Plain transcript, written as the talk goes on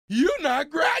You not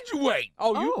graduate.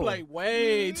 Oh, you play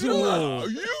way too No, much.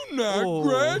 you not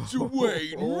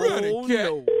graduating. Run it, cat.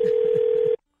 No.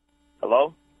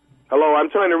 Hello? Hello, I'm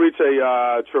trying to reach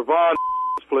a Trevon,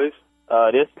 please.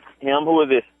 This him? Who is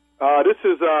this? This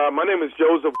is my name is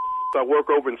Joseph. I work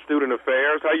over in Student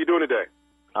Affairs. How you doing today?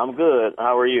 I'm good.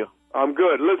 How are you? I'm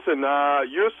good. Listen,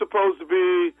 you're supposed to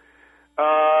be.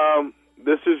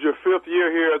 This is your 5th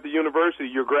year here at the university.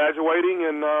 You're graduating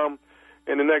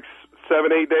in the next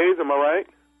 7-8 days. Am I right?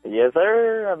 Yes,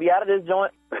 sir. I'll be out of this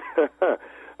joint.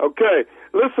 Okay.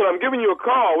 Listen, I'm giving you a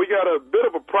call. We got a bit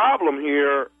of a problem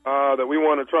here that we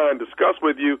want to try and discuss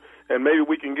with you, and maybe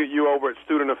we can get you over at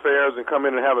Student Affairs and come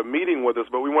in and have a meeting with us,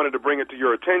 but we wanted to bring it to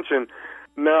your attention.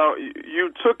 Now,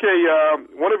 you took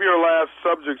one of your last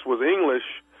subjects was English,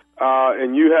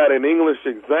 and you had an English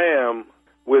exam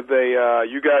with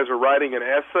you guys are writing an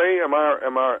essay. Am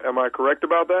I correct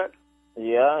about that?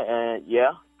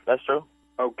 Yeah, that's true.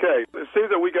 Okay. It seems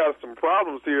that we got some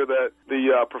problems here that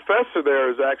the professor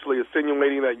there is actually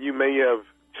insinuating that you may have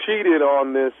cheated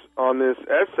on this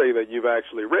essay that you've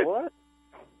actually written. What?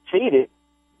 Cheated?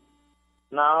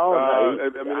 No.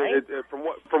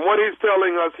 From what he's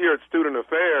telling us here at Student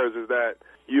Affairs is that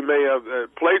you may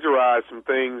have plagiarized some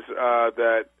things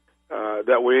that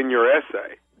were in your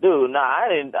essay. Dude, I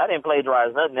didn't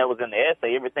plagiarize nothing that was in the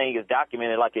essay. Everything is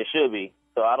documented like it should be.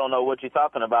 So I don't know what you're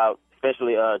talking about,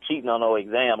 especially cheating on no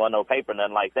exam or no paper,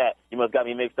 nothing like that. You must got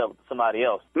me mixed up with somebody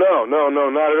else. No, not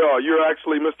at all. You're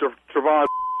actually Mr. Trevon,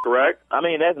 correct? I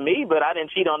mean, that's me, but I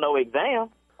didn't cheat on no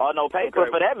exam or no paper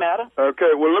for that matter.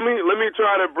 Okay, well, let me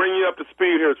try to bring you up to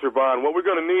speed here, Trevon. What we're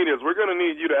going to need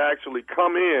you to actually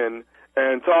come in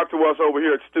and talk to us over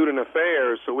here at Student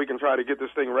Affairs so we can try to get this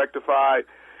thing rectified.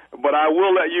 But I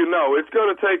will let you know, it's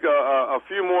going to take a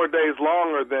few more days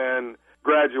longer than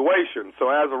graduation.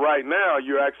 So as of right now,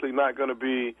 you're actually not going to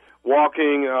be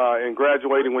walking and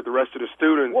graduating with the rest of the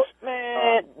students. What,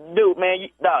 man,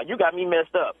 you got me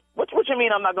messed up. What you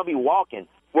mean I'm not going to be walking?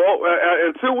 Well,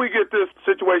 until we get this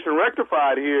situation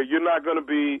rectified here, you're not going to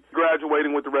be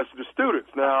graduating with the rest of the students.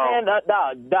 Now, man,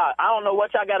 I don't know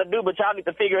what y'all got to do, but y'all need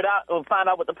to figure it out and find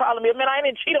out what the problem is. Man, I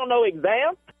didn't cheat on no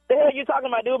exam. The hell you talking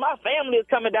about, dude? My family is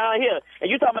coming down here, and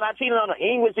you talking about I cheated on an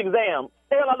English exam.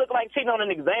 The hell I look like cheating on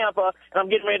an exam for, and I'm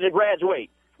getting ready to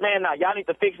graduate. Man, now, y'all need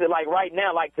to fix it like right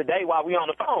now, like today while we on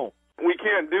the phone. We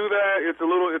can't do that. It's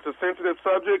a sensitive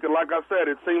subject, and like I said,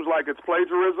 it seems like it's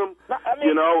plagiarism.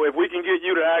 You know, if we can get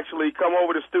you to actually come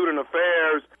over to Student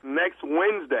Affairs next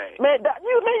Wednesday. Man,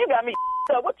 you got me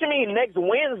up. What you mean next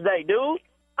Wednesday, dude?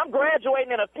 I'm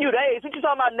graduating in a few days. What you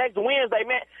talking about next Wednesday,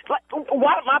 man? Like,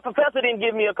 why my professor didn't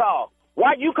give me a call?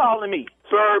 Why you calling me?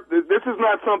 Sir, this is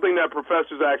not something that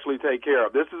professors actually take care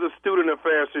of. This is a student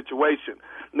affairs situation.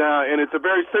 Now, and it's a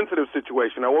very sensitive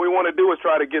situation. Now, what we want to do is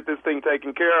try to get this thing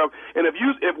taken care of. And if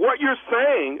what you're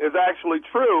saying is actually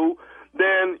true,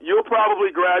 then you'll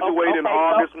probably graduate in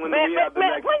August when we have the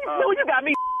next... You got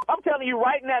me. I'm telling you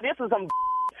right now, this is some...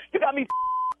 You got me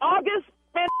August?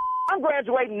 Man, I'm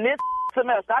graduating this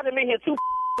semester. I've been here too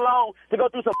long to go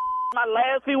through my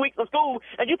last few weeks of school,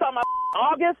 and you talking about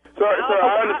August? Sir,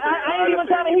 I ain't even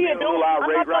trying to hear it, dude. I'm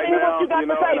not trying to hear what you got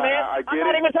to say, man. I'm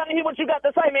not even trying to hear what you got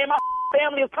to say, man. My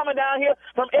family is coming down here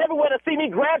from everywhere to see me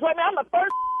graduate. Man, I'm the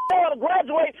first to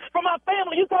graduate from my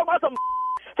family. You talking about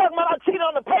talking about I cheated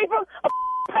on the paper? A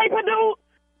paper, dude?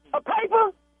 A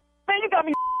paper? Man, you got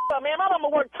me up, man. My mama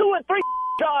worked 2 and 3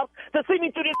 jobs to see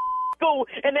me through this school,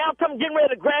 and now I'm getting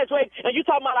ready to graduate, and you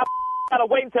talking about I gotta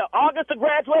wait until August to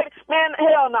graduate? Man,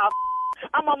 hell no.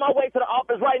 I'm on my way to the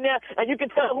office right now, and you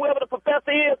can tell whoever the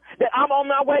professor is that I'm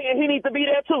on my way, and he needs to be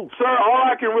there too. Sir, all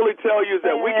I can really tell you is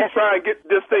that we can try and get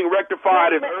this thing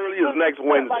rectified as early as next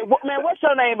Wednesday. Man, what's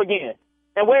your name again?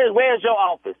 And where's your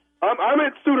office? I'm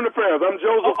at Student Affairs. I'm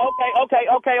Joseph.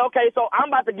 Okay. So I'm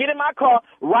about to get in my car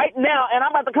right now, and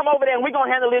I'm about to come over there, and we're going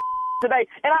to handle this today.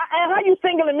 And how you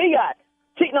singling me out?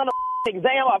 Cheating on the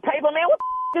exam or paper, man? What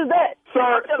is that? Sir,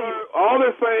 all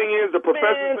they're saying is the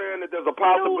professor's saying that there's a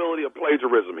possibility of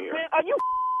plagiarism here. Man, are you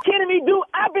kidding me, dude?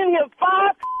 I've been here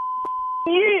 5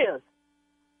 years.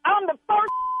 I'm the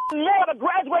first male to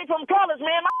graduate from college,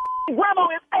 man. My grandma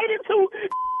is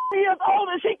 82 years old,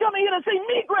 and she coming here to see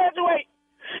me graduate.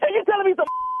 And you telling me some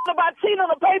about cheating on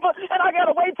the paper, and I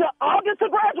got to wait till August to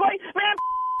graduate? Man,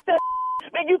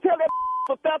 man, you tell that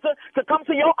professor to come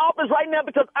to your office right now,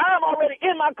 because I'm already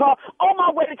in my car on my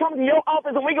way to come to your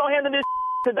office, and we're going to handle this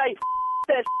today.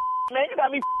 That man, you got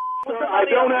me. Sir, I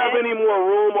don't have any more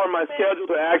room on my schedule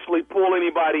to actually pull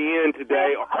anybody in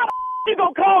today. How you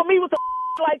going to call me with some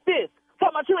like this?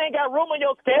 Talking about you ain't got room on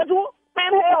your schedule?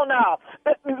 Man, hell no.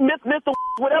 Mr.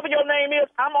 whatever your name is,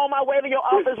 I'm on my way to your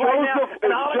office right now,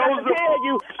 and all I got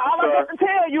to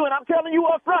tell you, and I'm telling you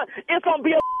up front, it's gonna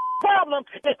be a problem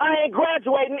if I ain't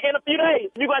graduating in a few days.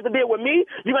 You got to deal with me.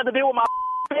 You got to deal with my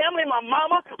family, my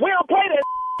mama. We don't play that,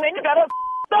 man. You got to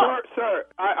stop. Sir,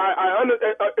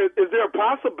 is there a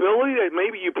possibility that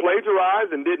maybe you plagiarized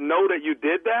and didn't know that you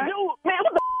did that? Dude, man,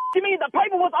 what the you mean? The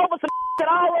paper was over some that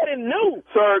I already knew.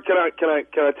 Sir, can I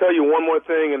tell you one more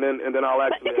thing, and then I'll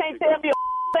actually. You can't tell me a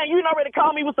thing. You already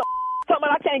called me with some something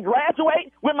I can't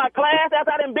graduate with my class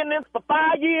after I done been in this for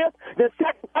 5 years, then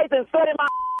sacrifice and study my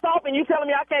off, and you telling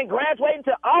me I can't graduate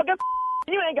until August?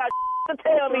 You ain't got to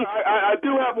tell me. I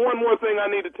do have one more thing I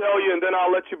need to tell you, and then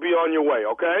I'll let you be on your way,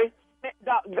 okay?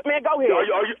 Man, go ahead.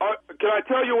 Can I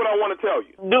tell you what I want to tell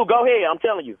you? Dude, go ahead. I'm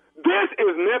telling you. This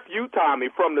is Nephew Tommy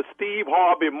from the Steve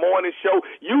Harvey Morning Show.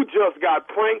 You just got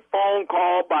prank phone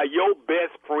called by your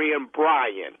best friend,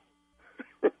 Brian.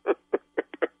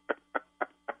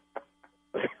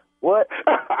 What?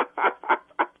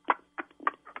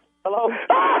 Hello?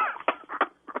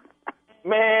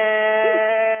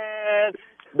 Man,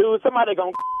 dude, somebody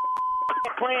gonna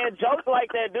playing jokes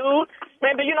like that, dude.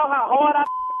 Man, do you know how hard I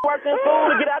worked in school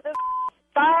to get out this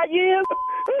 5 years?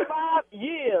 5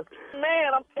 years.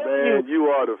 Man, I'm telling you. Man,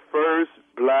 you are the first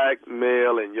black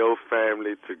male in your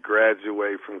family to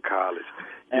graduate from college.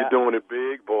 You're doing it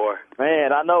big, boy.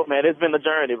 Man, I know, man. It's been a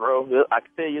journey, bro. I can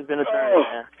tell you it's been a journey,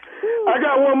 man. I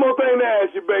got one more thing to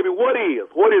ask you, baby. What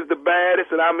is the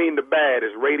baddest, and I mean the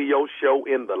baddest, radio show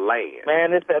in the land?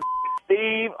 Man, it's that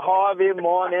Steve Harvey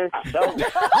Morning Show.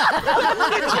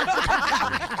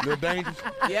 Little dangerous?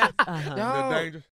 Yeah. Little dangerous?